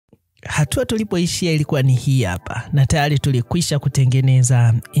hatua tulipoishia ilikuwa ni hii hapa, na tayari tulikwisha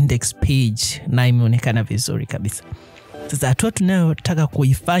kutengeneza index page na imeonekana vizuri kabisa. Sasa hatua tunayotaka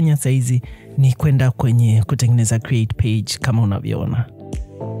kuifanya saizi ni kwenda kwenye kutengeneza create page kama unavyoona,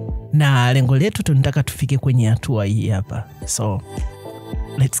 na lengo letu tunataka tufike kwenye hatua hii hapa. So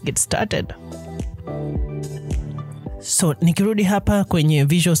let's get started. So nikirudi hapa kwenye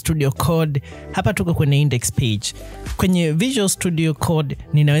Visual Studio Code, hapa tuko kwenye index page. Kwenye Visual Studio Code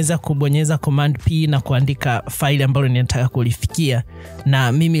ninaweza kubonyeza command P na kuandika file ambalo ninataka kulifikia,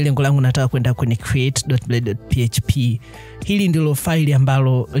 na mimi lengo langu nataka kwenda kwenye create.blade.php. Hili ndilo file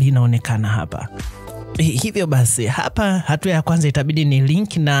ambalo linaonekana hapa. Hivyo basi hapa hatua ya kwanza itabidi ni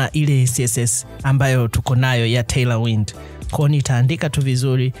link na ile CSS ambayo tuko nayo ya Tailwind. Kwa nitaandika tu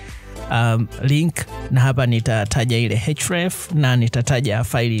vizuri link, na hapa nitataja ile href na nitataja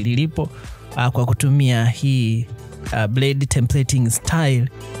file lilipo kwa kutumia hii blade templating style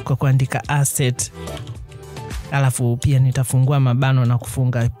kwa kuandika asset. Alafu pia nitafungua mabano na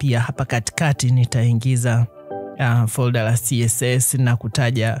kufunga pia hapa katikati nitaingiza folder la CSS na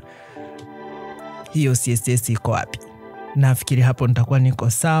kutaja hiyo CSS iko wapi. Nafikiri hapo nitakuwa niko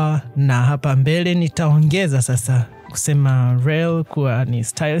sawa, na hapa mbele nitaongeza sasa kusema rel kuwa ni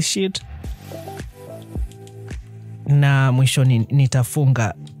style sheet, na mwisho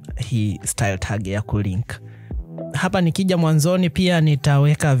nitafunga hii style tag ya kulink. Hapa nikija mwanzoni pia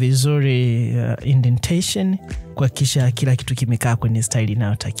nitaweka vizuri indentation kuhakikisha kila kitu kimekaa kwenye style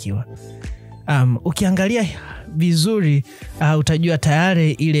inayotakiwa. Ukiangalia vizuri utajua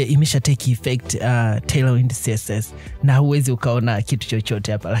tayari ile imesha take effect Tailwind CSS, na huwezi ukaona kitu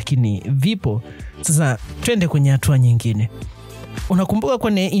chochote hapa, lakini vipo. Sasa twende kwenye hatua nyingine. Unakumbuka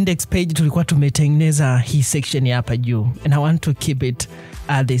kwenye index page tulikuwa tumetengeneza hii section hapa juu, and I want to keep it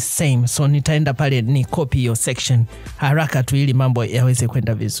the same. So nitaenda pale ni copy hiyo section haraka tu ili mambo yaweze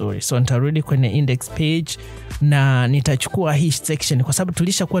kwenda vizuri. So nitarudi kwenye index page na nitachukua hii section kwa sababu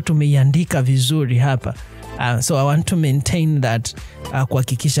tulishakuwa tumeiandika vizuri hapa. So I want to maintain that,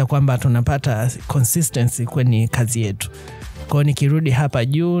 kuhakikisha kwamba tunapata consistency kwenye kazi yetu. Kwa nikirudi hapa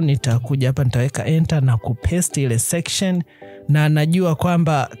juu nitakuja hapa nitaweka enter na kupaste ile section, na najua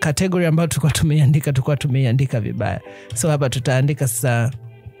kwamba category ambayo tulikuwa tumeiandika vibaya. So hapa tutaandika sasa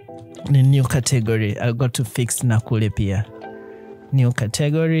ni new category. I'll go to fix na kule pia new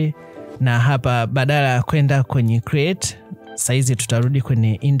category, na hapa badala ya kwenda kwenye create saizi tutarudi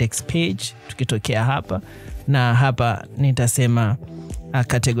kwenye index page tukitokea hapa, na hapa nitasema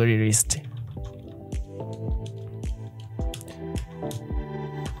category list.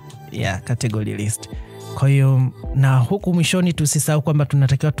 Category list. Kwa hiyo na huku mwishoni tusisahau kwamba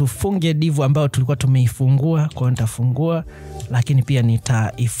tunatakiwa tufunge div ambayo tulikuwa tumeifungua. Kwa hiyo nitafungua, lakini pia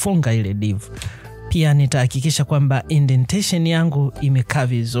nitaifunga ile div. Pia nitahakikisha kwamba indentation yangu imekaa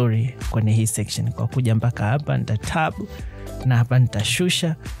vizuri kwenye hii section. Kwa kuja mpaka hapa nitatab na hapa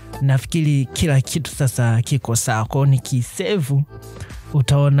nitashusha. Nafikiri kila kitu sasa kiko sawa. Kwa hiyo nikisave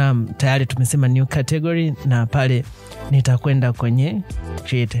utaona tayari tumesema new category, na pale nitakwenda kwenye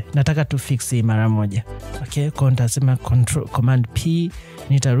create. Nataka tu fix mara moja. Okay, kwa nitasema command P,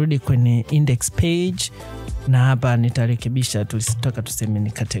 nitarudi kwenye index page, na hapa nitarekebisha tusitoka tuseme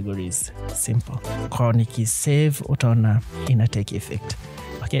ni categories. Simple. Kwa nikisave utaona ina take effect.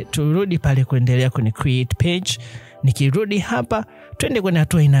 Okay, turudi pale kuendelea kwenye create page. Nikirudi hapa twende kwenye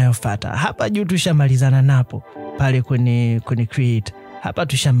hatua inayofuata. Hapa juu tushamalizana napo pale kwenye create. Hapa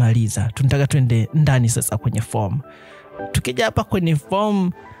tushamaliza. Tunataka twende ndani sasa kwenye form. Tukija hapa kwenye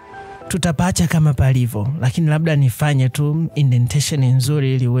form tutapacha kama palivyo, lakini labda nifanye tu indentation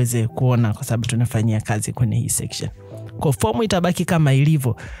nzuri ili uweze kuona, kwa sababu tunafanyia kazi kwenye hii section. Kwa form itabaki kama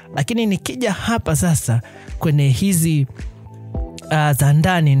ilivyo, lakini nikija hapa sasa kwenye hizi za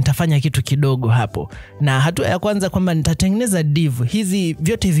ndani nitafanya kitu kidogo hapo. Na hatua ya kwanza kwamba nitatengeneza div hizi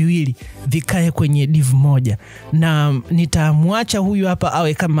vyote viwili vikae kwenye div moja, na nitamwacha huyu hapa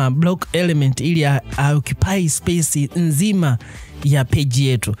awe kama block element ili occupy space nzima ya page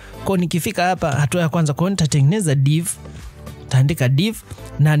yetu. Kwa nikifika hapa hatua ya kwanza, kwa nitatengeneza div, nitaandika div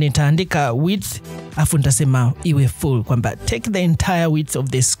na nitaandika width, afu nitasema iwe full, kwamba take the entire width of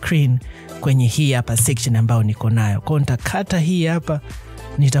the screen kwenye hii hapa section ambayo niko nayo. Kwa nitakata hii hapa,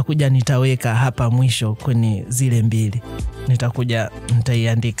 nitakuja nitaweka hapa mwisho kwenye zile mbili. Nitakuja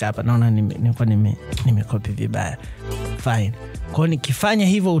nitaiandika hapa. Naona nilikuwa nimekopi vibaya. Fine. Kwa nikifanya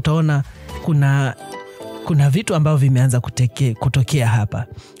hivyo utaona kuna vitu ambavyo vimeanza kutokea hapa.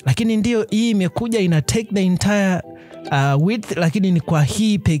 Lakini ndio hii imekuja ina take the entire width, lakini ni kwa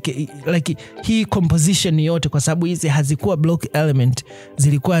hii peke, like hii composition yote, kwa sababu hizi hazikuwa block element,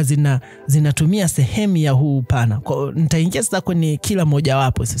 zilikuwa zinatumia sehemu ya huu upana. Kwa nitaingia sasa kwenye kila moja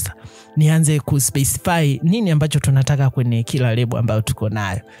wapo. Sasa nianze kuspecify nini ambacho tunataka kwenye kila label ambayo tuko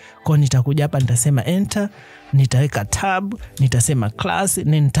nayo. Kwa nitakuja hapa, nitasema enter, nitaweka tab, nitasema class,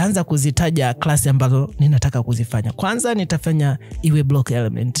 na nitaanza kuzitaja class ambazo ninataka kuzifanya. Kwanza nitafanya iwe block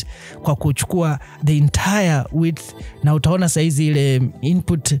element kwa kuchukua the entire width, na utaona saizi ile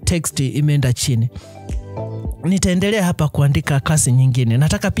input text imeenda chini. Nitaendelea hapa kuandika class nyingine.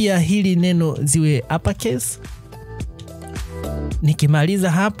 Nataka pia hili neno ziwe uppercase.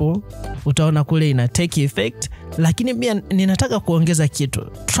 Nikimaliza hapo utaona kule ina take effect, lakini pia ninataka kuongeza kitu.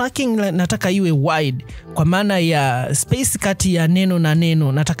 Tracking nataka iwe wide, kwa maana ya space kati ya neno na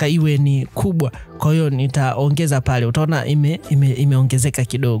neno nataka iwe ni kubwa. Kwa hiyo nitaongeza pale, utaona imeongezeka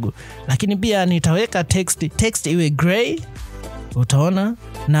kidogo. Lakini pia nitaweka text iwe gray, utaona,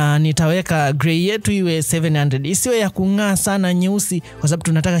 na nitaweka gray yetu iwe 700, isiwe ya kung'aa sana nyeusi, kwa sababu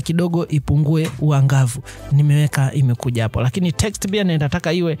tunataka kidogo ipungue uangavu. Nimeweka imekuja hapo. Lakini text pia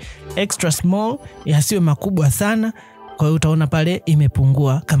ninataka iwe extra small, yasiwe makubwa sana. Kwa hiyo utaona pale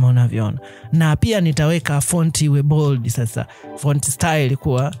imepungua kama unavyoona. Na pia nitaweka font iwe bold. Sasa font style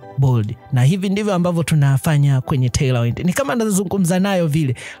kuwa bold. Na hivi ndivyo ambavyo tunafanya kwenye Tailwind. Ni kama nazungumza nayo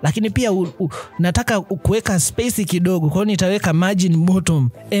vile, lakini pia nataka kuweka space kidogo. Kwa hiyo nitaweka margin bottom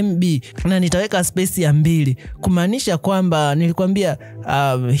MB, na nitaweka space ya 2, kumaanisha kwamba nilikwambia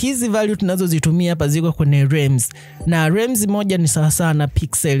hizi value tunazozitumia hapa ziko kwenye rems, na rems moja ni sawa sawa na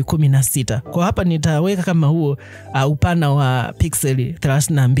pixel 16. Kwa hapa nitaweka kama huo upana wa pixel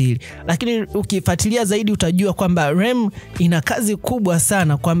 32. Lakini ukifuatilia zaidi utajua kwamba rem ina kazi kubwa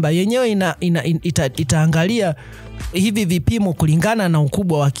sana, kwamba yenyewe itaangalia hivi vipimo kulingana na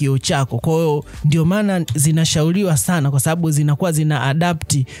ukubwa wa kioo chako. Kwa hiyo ndio maana zinashauriwa sana, kwa sababu zinakuwa zina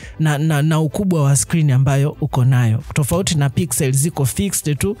adapt na ukubwa wa screen ambayo uko nayo. Tofauti na pixel ziko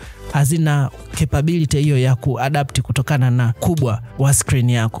fixed tu, hazina capability hiyo ya kuadapt kutokana na kubwa wa screen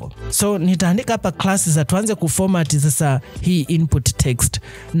yako. So nitaandika hapa classes za tuanze kuformat sasa hii input text.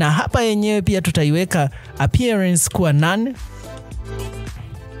 Na hapa yenyewe pia tutaiweka appearance kuwa none.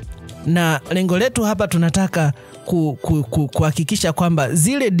 Na lengo letu hapa tunataka kuhakikisha kwamba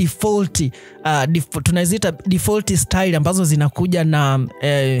zile default tunaziita default style ambazo zinakuja na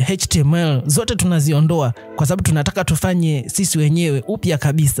HTML zote tunaziondoa, kwa sababu tunataka tufanye sisi wenyewe upya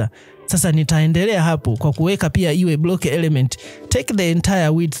kabisa. Sasa nitaendelea hapo kwa kuweka pia iwe block element take the entire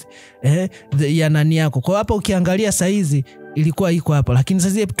width ya nani yako. Kwa hapo ukiangalia saizi ilikuwa iko hapo, lakini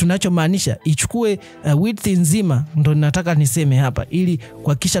sasa tunachomaanisha ichukue width nzima, ndo nataka niseme hapa, ili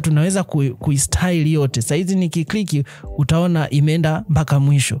kuhakikisha tunaweza kuistyle yote. Saizi nikikliki utaona imeenda mpaka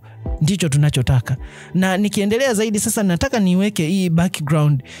mwisho. Ndicho tunachotaka. Na nikiendelea zaidi sasa nataka niweke hii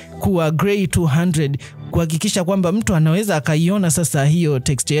background kuwa gray 200, kuhakikisha kwamba mtu anaweza akaiona sasa hiyo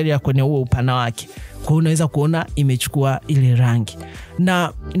text area kwenye huo upana wake. Kwa unaweza kuona imechukua ile rangi.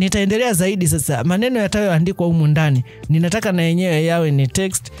 Na nitaendelea zaidi sasa, maneno yatayoandikwa humu ndani ninataka na yenyewe yawe ni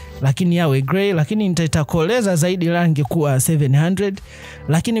text, lakini yawe gray, lakini nitakoleza zaidi rangi kuwa 700.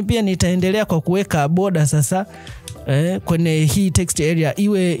 Lakini pia nitaendelea kwa kuweka border sasa kwenye hii text area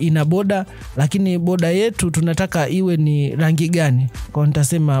iwe ina border, lakini border yetu tunataka iwe ni rangi gani? Kwa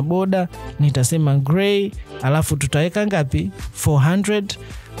nitasema border, nitasema gray, alafu tutaweka ngapi? 400.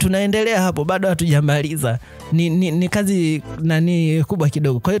 Tunaendelea hapo, bado hatujamaliza. Ni kazi kubwa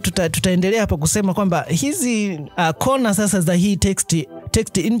kidogo. Kwa hiyo tutaendelea hapa kusema kwamba hizi kona sasa za hii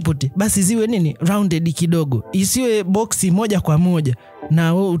text input basi ziwe rounded kidogo, isiwe boxi moja kwa moja,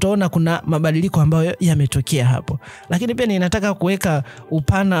 na utaona kuna mabadiliko ambayo yametokea hapo. Lakini pia ninataka kuweka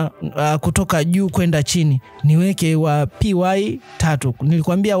upana kutoka juu kwenda chini, niweke wa PY 3.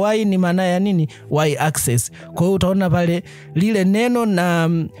 Nilikwambia y ni maana ya nini? Y axis. Kwa hiyo utaona pale lile neno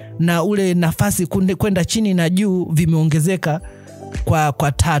na ule nafasi kwenda chini na juu vimeongezeka kwa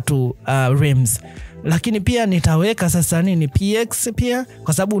 3 rems. Lakini pia nitaweka sasa px pia,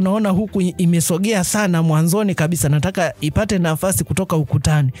 kwa sababu unaona huku imesogea sana mwanzoni kabisa, nataka ipate nafasi kutoka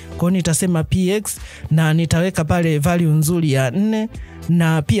ukutani. Kwa hiyo nitasema px na nitaweka pale value nzuri ya 4,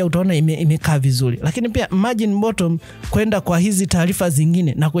 na pia utaona imekaa vizuri. Lakini pia margin bottom kwenda kwa hizi taarifa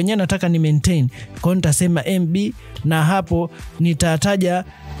zingine, na kwenye nataka ni maintain. Kwa hiyo nitasema MB, na hapo nitataja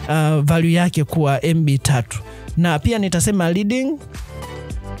value yake kuwa MB 3. Na pia nitasema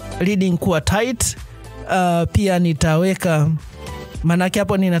leading kuwa tight. Pia nitaweka, manake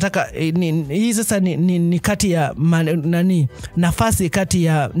hapo ninataka hii sasa ni kati ya nafasi kati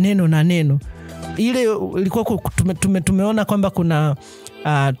ya neno na neno. Ile ilikuwa tumeona kwamba kuna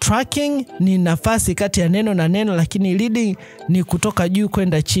Tracking ni nafasi kati ya neno na neno, lakini leading ni kutoka juu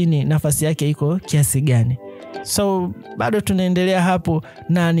kwenda chini, nafasi yake iko kiasi gani. So bado tunaendelea hapo,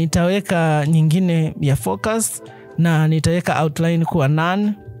 na nitaweka nyingine ya focus, na nitaweka outline kuwa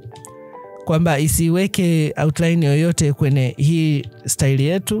none, kwamba isiweke outline yoyote kwenye hii style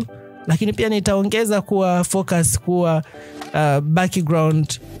yetu. Lakini pia nitaongeza kuwa focus kuwa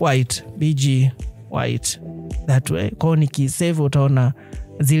background white, BG white, that way. Kwa nikisave utaona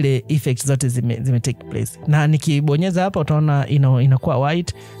zile effects zote zime take place, na nikibonyeza hapa utaona inakuwa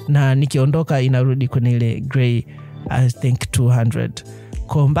white, na nikiondoka inarudi kwenye ile gray, I think 200.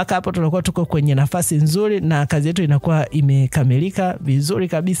 Kwa mpaka hapo tunakuwa tuko kwenye nafasi nzuri na kazi yetu inakuwa imekamilika vizuri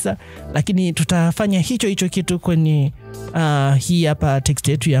kabisa. Lakini tutafanya hicho kitu kwenye hii hapa text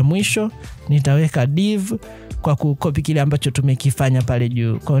yetu ya mwisho. Nitaweka div kwa kukopi kile ambacho tumekifanya pale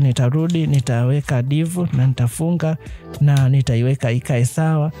juu. Kwa hiyo nitarudi, nitaweka div na nitafunga, na nitaiweka ikae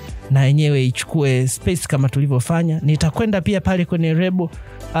sawa na yenyewe ichukue space kama tulivyofanya. Nitakwenda pia pale kwenye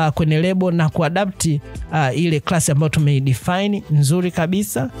label na kuadapt ile class ambayo tumeidefine nzuri kabisa.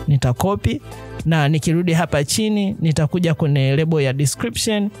 Nitakopi, na nikirudi hapa chini nitakuja kwenye label ya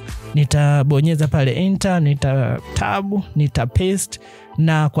description, nitabonyeza pale enter, nitatab, nitapaste,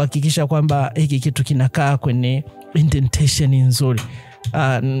 na kuhakikisha kwamba hiki kitu kinakaa kwenye indentation nzuri.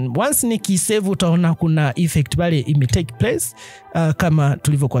 Once nikisave utaona kuna effect pale take place, kama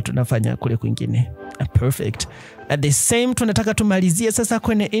tulivyokuwa tunafanya kule kwingine. Perfect. At the same tunataka tumalizie sasa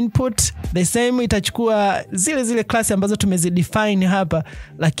kwenye input. The same itachukua zile class ambazo tumezidefine hapa,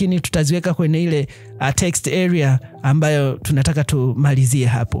 lakini tutaziweka kwenye ile text area ambayo tunataka tumalizie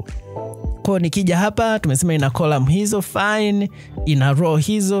hapo. Kwa nikija hapa tumesema ina column hizo, fine, ina row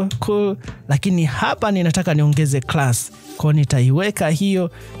hizo, cool, lakini hapa ninataka niongeze class. Kwa nitaiweka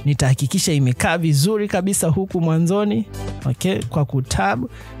hiyo, nitahakikisha imekaa vizuri kabisa huku mwanzoni, okay, kwa kutab,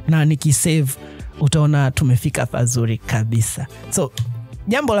 na nikisave utaona tumefika pazuri kabisa. So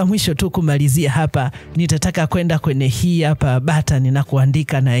jambo la mwisho tu kumalizia hapa, nitataka kwenda kwenye hii hapa button na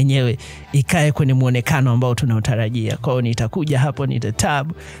kuandika na yenyewe ikae kwenye muonekano ambao tunaotarajia. Kwa hiyo nitakuja hapo,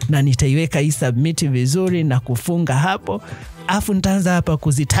 nitatab, na nitaiweka hii submit vizuri na kufunga hapo. Afu nitaanza hapa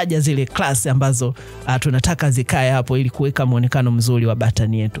kuzitaja zile class ambazo tunataka zikae hapo ili kuweka muonekano mzuri wa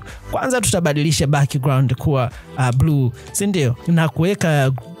button yetu. Kwanza tutabadilisha background kuwa blue, si ndio? Na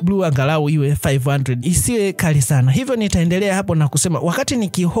kuweka blue angalau iwe 500, isiwe kali sana. Hivyo nitaendelea hapo na kusema wakati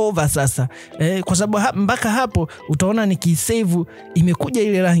nikihover sasa, kwa sababu mpaka hapo utaona nikisave imekuja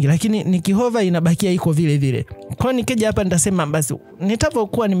ile rangi, lakini nikihover inabakia iko vile vile. Kwa nikija hapa nitasema basi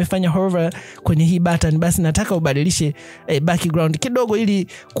nitapokuwa nimefanya hover kwenye hii button, basi nataka ubadilishe background kidogo ili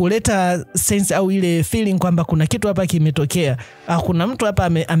kuleta sense au ile feeling kwamba kuna kitu hapa kimetokea, kuna mtu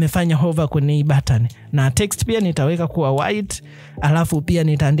hapa amefanya hover kwenye hii button. Na text pia nitaweka kuwa white, alafu pia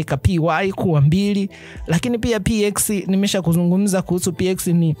nitaandika py kuwa 2, lakini pia px nimesha kuzungumza kuhusu px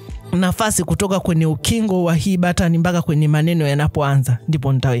ni nafasi kutoka kwenye ukingo wa hii button mpaka kwenye maneno yanapoanza,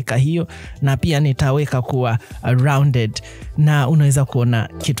 ndipo nitaweka hiyo. Na pia nitaweka kuwa rounded, na unaweza kuona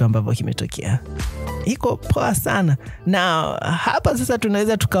kitu ambavyo kimetokea. Iko poa sana. Na hapa sasa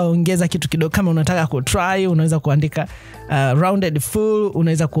tunaweza tukaongeza kitu kidogo. Kama unataka kutry, unaweza kuandika rounded full,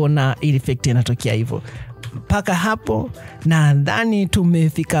 unaweza kuona effect inatokea hivyo. Mpaka hapo nadhani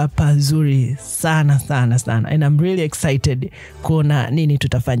tumefika pazuri sana. And I'm really excited kuona nini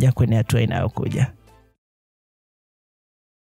tutafanya kwenye hatua inayokuja.